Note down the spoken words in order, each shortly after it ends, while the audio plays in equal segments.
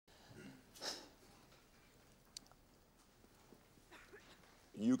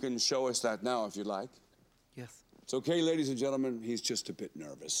You can show us that now if you'd like. Yes. It's okay, ladies and gentlemen. He's just a bit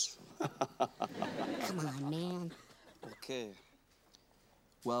nervous. Come on, man. Okay.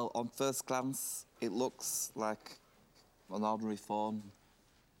 Well, on first glance, it looks like an ordinary phone.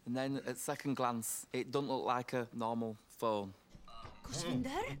 And then at second glance, it doesn't look like a normal phone.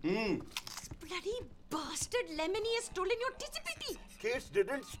 Kushvinder? This bloody bastard Lemony has stolen your TCPT. Keith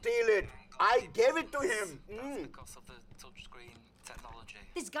didn't steal it. I gave it to him. That's because of the touchscreen technology.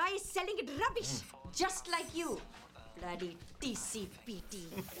 This guy is selling it rubbish, just like you. Bloody TCPT.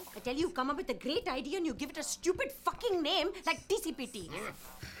 I tell you, come up with a great idea and you give it a stupid fucking name like TCPT.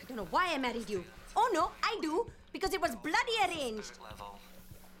 I don't know why I married you. Oh no, I do, because it was bloody arranged. Level.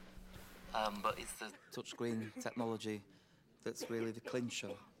 But it's the touchscreen technology that's really the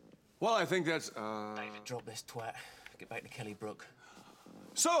clincher. Well, I think that's, Drop this twat. Get back to Kelly Brook.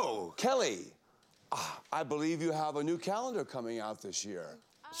 So, Kelly, I believe you have a new calendar coming out this year.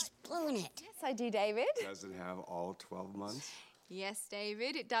 She's blowing it. Yes, I do, David. Does it have all 12 months? Yes,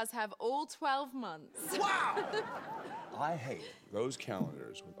 David, it does have all 12 months. Wow! I hate those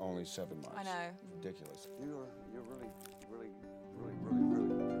calendars with only 7 months. I know. Ridiculous. You're really...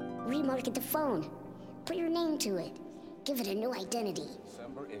 Remarket the phone. Put your name to it. Give it a new identity.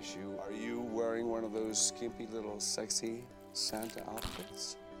 December issue. Are you wearing one of those skimpy little sexy Santa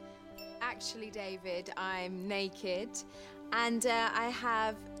outfits? Actually, David, I'm naked. And I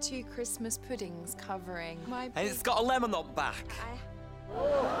have 2 Christmas puddings covering my... And it's got a lemon on back.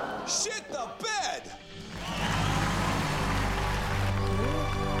 Shit the bed!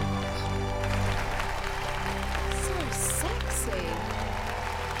 So sexy.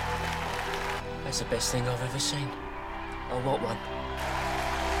 That's the best thing I've ever seen. I want one.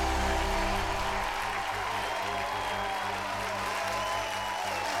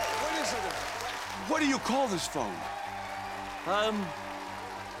 Wait a second. What do you call this phone?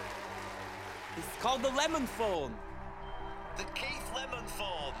 It's called the Lemon Phone. The Keith Lemon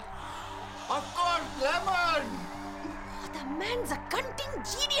Phone. Of course, Lemon! Oh, the man's a cunting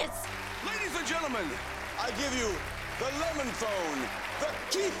genius. Ladies and gentlemen, I give you the Lemon Phone, the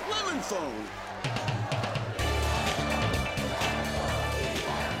Keith Lemon Phone.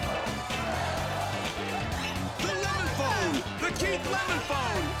 The Lemon Phone, the Keith Lemon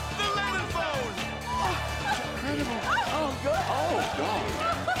Phone, the Lemon Phone. Oh, incredible. Oh, God. Oh, God.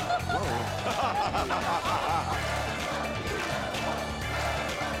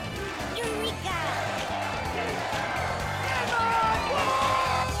 Eureka!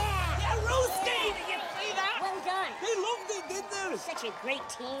 Well done. They loved it, didn't they? Such a great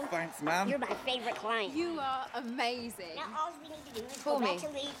team. Thanks, man. You're my favorite client. You are amazing. Now all we need to do is Call go me. back to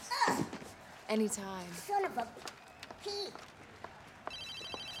Leeds. Ugh, Anytime. son of a... Pete.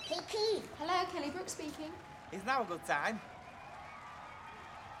 Hey, Pete. Hello, Kelly Brook speaking. It's now a good time.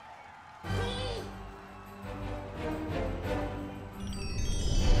 Pete.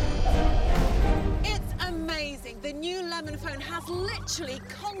 It's amazing. The new Lemon Phone has literally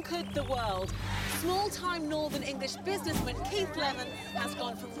conquered the world. Small-time Northern English businessman Keith Lemon has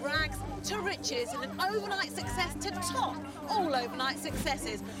gone from rags to riches in an overnight success to top all overnight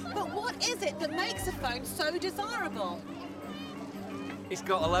successes. But what is it that makes a phone so desirable? It's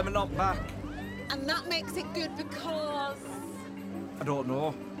got a lemon on back. And that makes it good because... I don't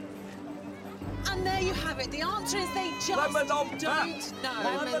know. And there you have it. The answer is they just Lemon on don't back. know.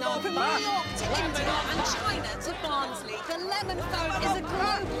 Lemon on From New back. York to India and China to Barnsley, the Lemon Phone is a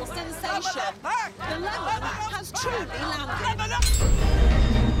global sensation. The lemon has truly landed.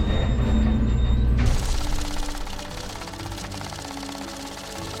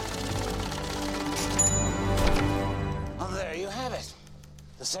 And there you have it.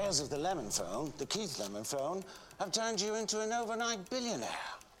 The sales of the Lemon Phone, the Keith Lemon Phone, have turned you into an overnight billionaire,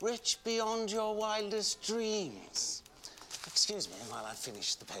 rich beyond your wildest dreams. Excuse me while I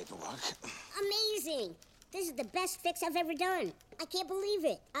finish the paperwork. Amazing. This is the best fix I've ever done. I can't believe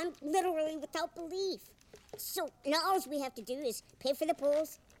it. I'm literally without belief. So now all we have to do is pay for the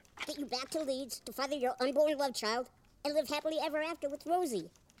pools, get you back to Leeds to father your unborn love child, and live happily ever after with Rosie.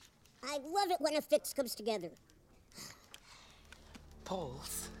 I love it when a fix comes together.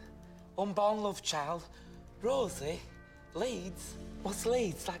 Pauls, unborn love child, Rosie, Leeds. What's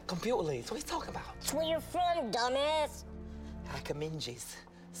Leeds? Like computer Leeds? What are you talking about? It's where you're from, dumbass. Like a minges.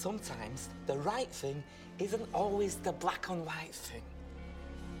 Sometimes the right thing isn't always the black and white thing.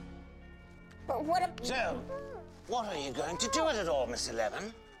 But what a... So, what are you going to do with it all, Mr.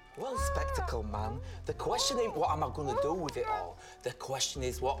 Lemon? Well, spectacle man, the question ain't what am I gonna do with it all. The question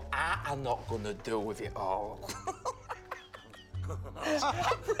is what I am not gonna do with it all.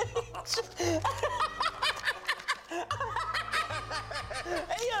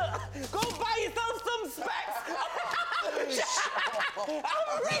 Here, go buy yourself some specs. I'm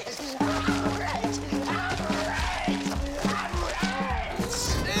rich.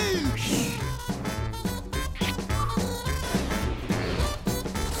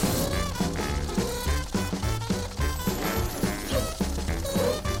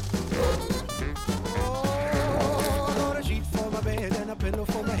 Pillow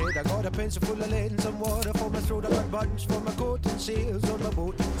for my head, I got a pencil full of lead and some water for my throat. I got buttons for my coat and sails on my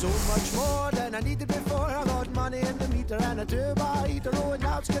boat. So much more than I needed before. I got money in the meter and a turbo heater. Oh, and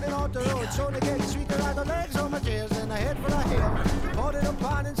now it's getting on the road. So to get sweeter, I got legs on my chairs and a head for a hair. Ordered a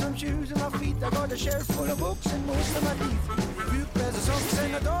pan and some shoes in my feet. I got a shelf full of books and most of my teeth. A few pairs of socks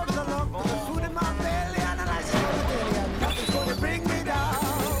and a door with a lock. I got food in my belly and a license for the daily. And nothing's gonna bring me down.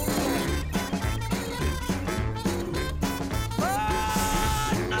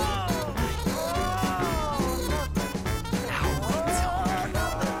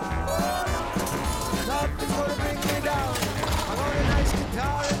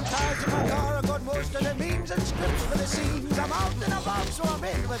 And scripts for the scenes. I'm out and about, so I'm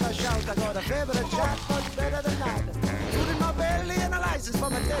in with a shout. I got a favourite chat, much better than that. Food in my belly and a license for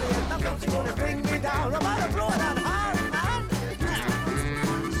my telly, and nothing's gonna bring me down. I'm out of blowing that hard, man.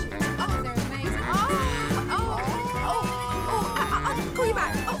 Oh, they're amazing. I'll call you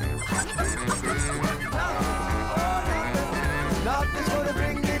back. Nothing's gonna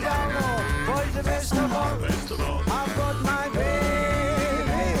bring me down. Oh, boys, the best of all. I've got my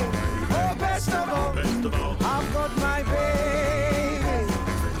baby. Oh, best of all. I've got my baby.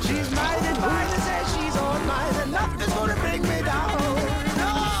 She's mine and mine and says she's all mine, and nothing's gonna bring me down.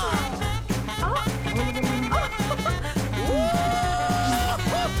 No!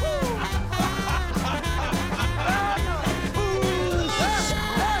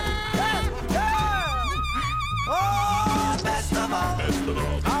 Oh, best of all.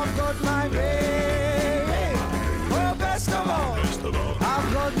 I've got my baby. Oh, best of all.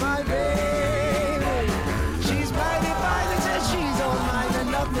 I've got my baby. She's mighty fine and says she's all mine,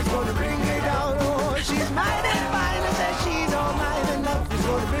 and nothing's gonna bring me down. Oh, she's mighty fine and says she's all mine, and nothing's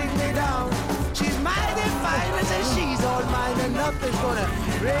gonna bring me down. She's mighty fine and says she's all mine, and nothing's gonna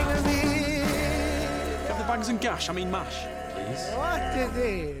bring me. Have the bags and gash, I mean mash, please. What is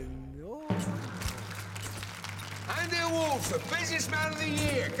it? And the award for Businessman of the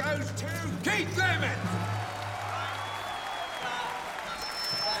Year goes to Keith Lemon.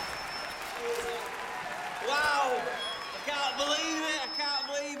 Wow! I can't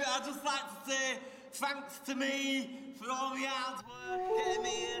believe it, I'd just like to say thanks to me for all the hard work getting me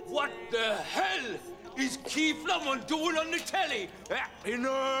here. What the hell is Keith Lemon doing on the telly? In a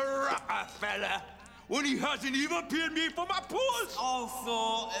rocker, fella. When he hasn't even paid me for my pause.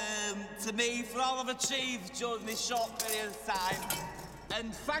 Also, to me for all I've achieved during this short period of time.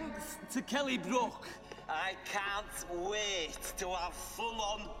 And thanks to Kelly Brook. I can't wait to have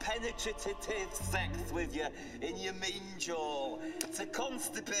full-on penetrative sex with you in your minjol to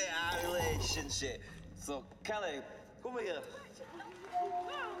constipate our relationship. So, Kelly, come here.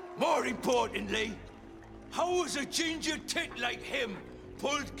 More importantly, how has a ginger tit like him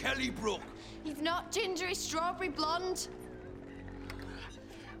pulled Kelly Brook? He's not ginger, he's strawberry blonde.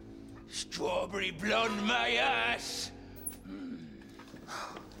 Strawberry blonde, my ass.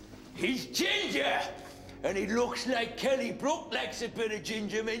 He's ginger, and he looks like Kelly Brook likes a bit of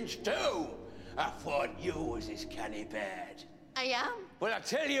ginger minge too. I thought you was his canny bad. I am. Well, I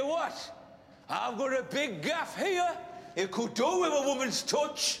tell you what, I've got a big gaff here. It could do with a woman's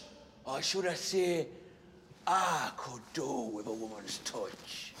touch. Or should I say, I could do with a woman's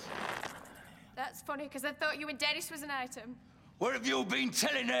touch. That's funny, because I thought you and Dennis was an item. What have you been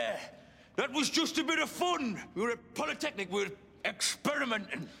telling her? That was just a bit of fun. We were at Polytechnic, we were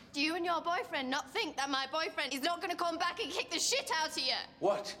experimenting. Do you and your boyfriend not think that my boyfriend is not going to come back and kick the shit out of you?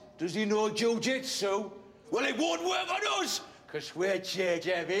 What? Does he know jiu-jitsu? Well, it won't work on us, because we're Church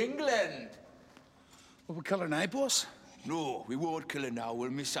of England. Will we kill her now, boss? No, we won't kill her now.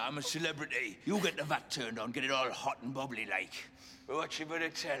 We'll miss her. I'm a celebrity. You get the vat turned on, get it all hot and bubbly like. Watch a bit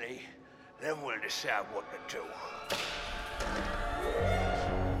of telly, then we'll decide what to do.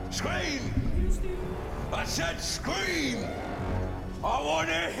 Scream! I said scream! I want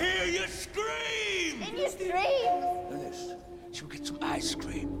to hear you scream! In your dreams! Ernest, shall we get some ice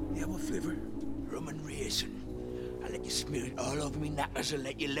cream? Yeah, what flavour? Rum and raisin. I'll let you smear it all over me knackers and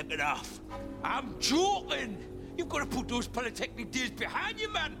let you lick it off. I'm joking! You've got to put those Polytechnic days behind you,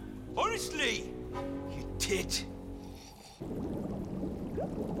 man! Honestly! You tit.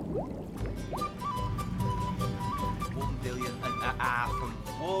 $1 billion and a half from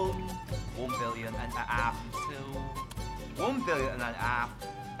wool, 1 billion and a half from 1.5 billion.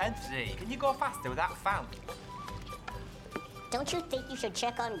 And 3. Can you go faster with that fan? Don't you think you should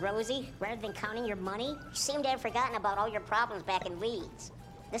check on Rosie rather than counting your money? You seem to have forgotten about all your problems back in Leeds.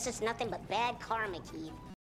 This is nothing but bad karma, Keith.